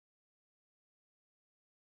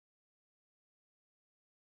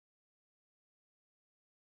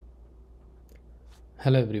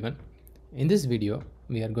Hello everyone. In this video,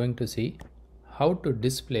 we are going to see how to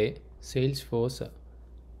display Salesforce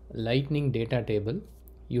Lightning data table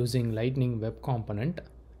using Lightning Web Component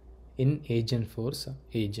in Agentforce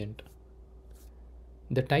agent.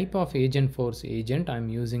 The type of Agentforce agent I'm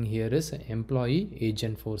using here is Employee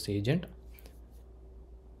Agentforce agent.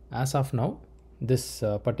 As of now, this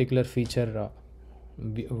particular feature,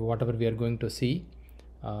 whatever we are going to see,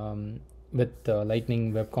 with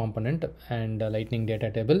Lightning Web Component and Lightning Data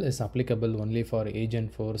Table is applicable only for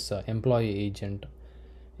Agentforce employee agent.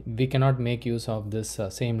 We cannot make use of this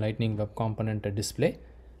same Lightning Web Component display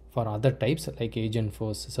for other types like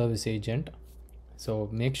Agentforce Service Agent. So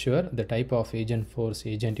make sure the type of Agentforce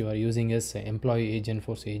agent you are using is employee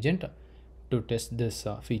Agentforce agent to test this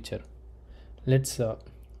feature. Let's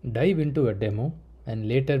dive into a demo and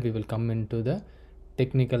later we will come into the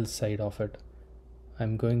technical side of it.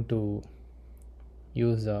 I'm going to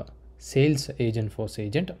use a sales Agentforce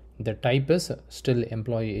agent. The type is still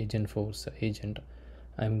employee Agentforce agent.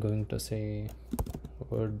 I'm going to say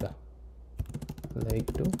would like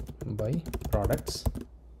to buy products.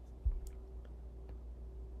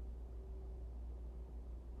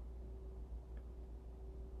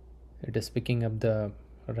 It is picking up the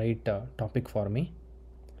right topic for me.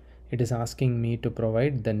 It is asking me to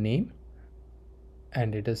provide the name,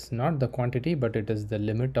 and it is not the quantity but it is the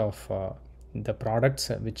limit of the products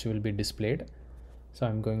which will be displayed. So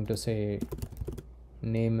I'm going to say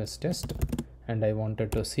name is test and I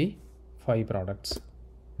wanted to see 5 products.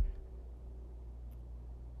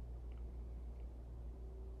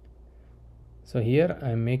 So here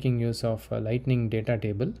I'm making use of a Lightning data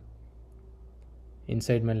table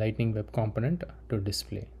inside my Lightning Web Component to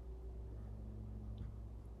display.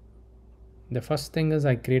 The first thing is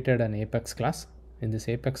I created an Apex class. In this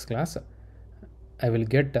Apex class, I will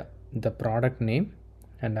get the product name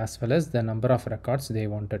and as well as the number of records they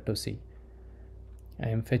wanted to see. I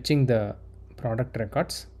am fetching the product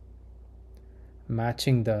records,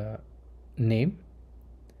 matching the name,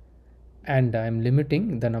 and I am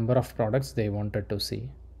limiting the number of products they wanted to see.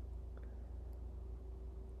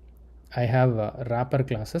 I have wrapper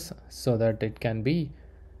classes so that it can be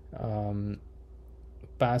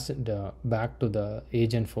passed back to the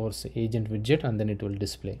Agentforce agent widget and then it will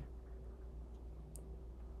display.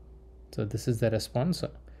 So this is the response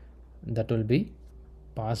that will be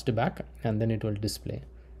passed back and then it will display.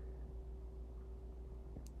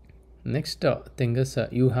 Next thing is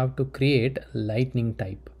you have to create Lightning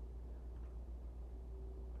type.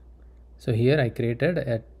 So here I created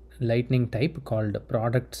a Lightning type called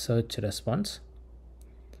product search response.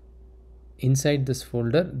 Inside this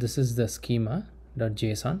folder, this is the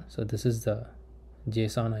schema.json. So this is the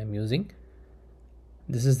JSON I am using.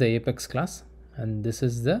 This is the Apex class and this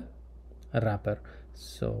is the wrapper.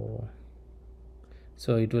 So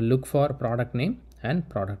it will look for product name and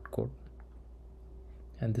product code,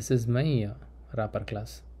 and this is my wrapper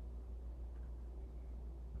class.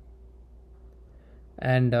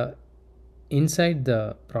 And inside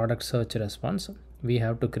the product search response, we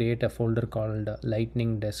have to create a folder called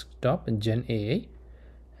Lightning Desktop Gen AI,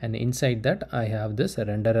 and inside that I have this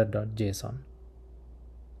renderer.json.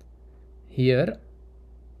 Here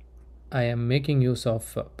I am making use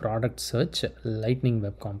of product search Lightning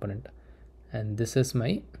Web Component, and this is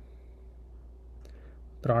my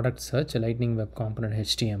product search Lightning Web Component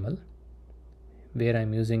HTML where I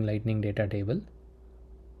am using Lightning data table,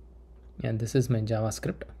 and this is my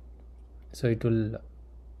JavaScript. So it will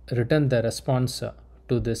return the response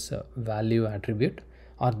to this value attribute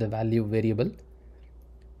or the value variable.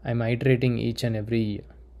 I'm iterating each and every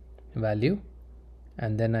value,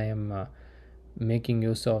 and then I am making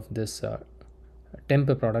use of this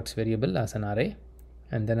temp products variable as an array,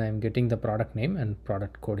 and then I am getting the product name and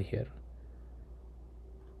product code here.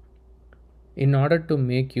 In order to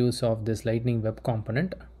make use of this Lightning Web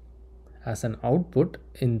Component as an output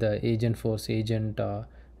in the Agentforce agent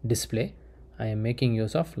display, I am making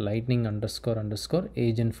use of Lightning __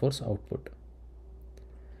 Agentforce output.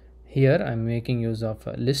 Here I am making use of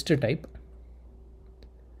a list type,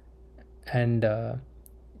 and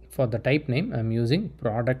for the type name I am using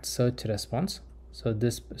product search response. So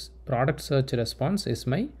this product search response is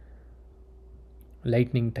my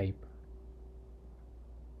Lightning type.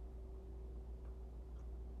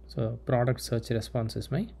 So product search response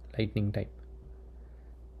is my Lightning type.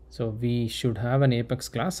 So we should have an Apex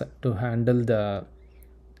class to handle the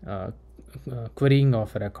querying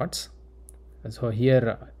of records. So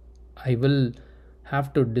here I will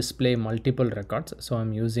have to display multiple records, so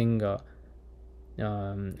I'm using a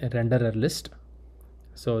renderer list.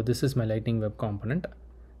 So this is my Lightning Web Component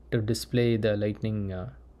to display the Lightning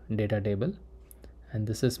data table, and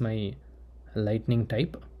this is my lightning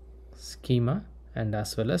type schema, and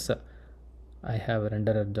as well as I have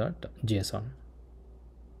renderer.json.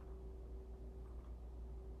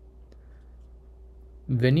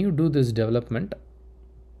 When you do this development,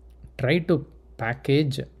 try to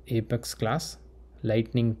package Apex class,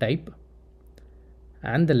 lightning type,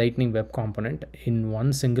 and the lightning web component in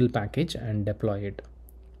one single package and deploy it.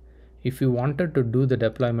 If you wanted to do the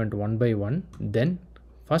deployment one by one, then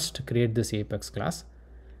first create this Apex class.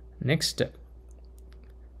 Next,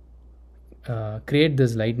 create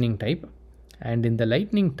this lightning type, and in the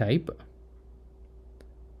lightning type,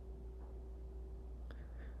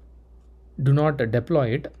 do not deploy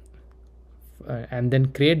it, and then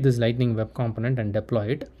create this lightning web component and deploy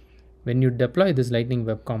it. When you deploy this lightning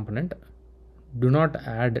web component, do not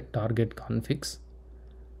add target configs.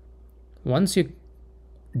 Once you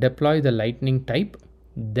deploy the lightning type,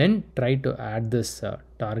 then try to add this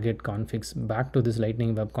target configs back to this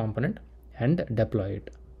lightning web component and deploy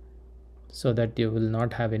it, so that you will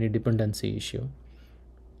not have any dependency issue.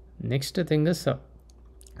 Next thing is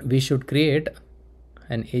we should create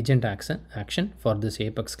an agent action for this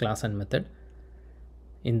Apex class and method.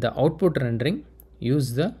 In the output rendering,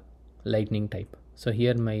 use the lightning type. So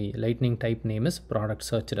here my lightning type name is product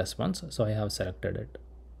search response, so I have selected it.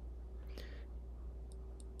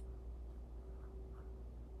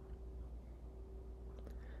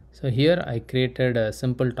 So here I created a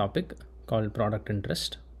simple topic called product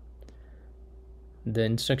interest. The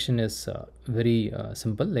instruction is very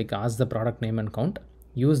simple, like ask the product name and count.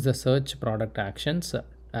 Use the search product actions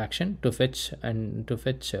action to fetch and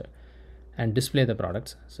display the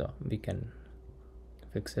products. So we can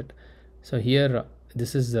fix it. So here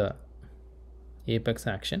this is the Apex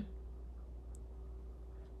action.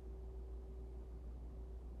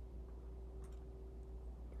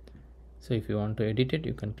 So if you want to edit it,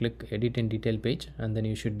 you can click edit in detail page, and then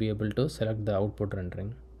you should be able to select the output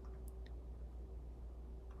rendering.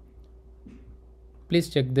 Please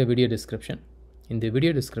check the video description. In the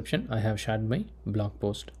video description, I have shared my blog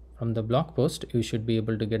post. From the blog post, you should be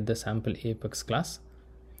able to get the sample Apex class,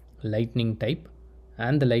 lightning type,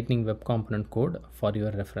 and the lightning web component code for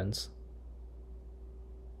your reference.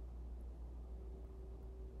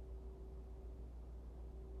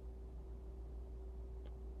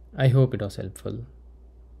 I hope it was helpful.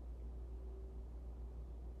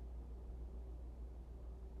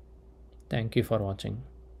 Thank you for watching.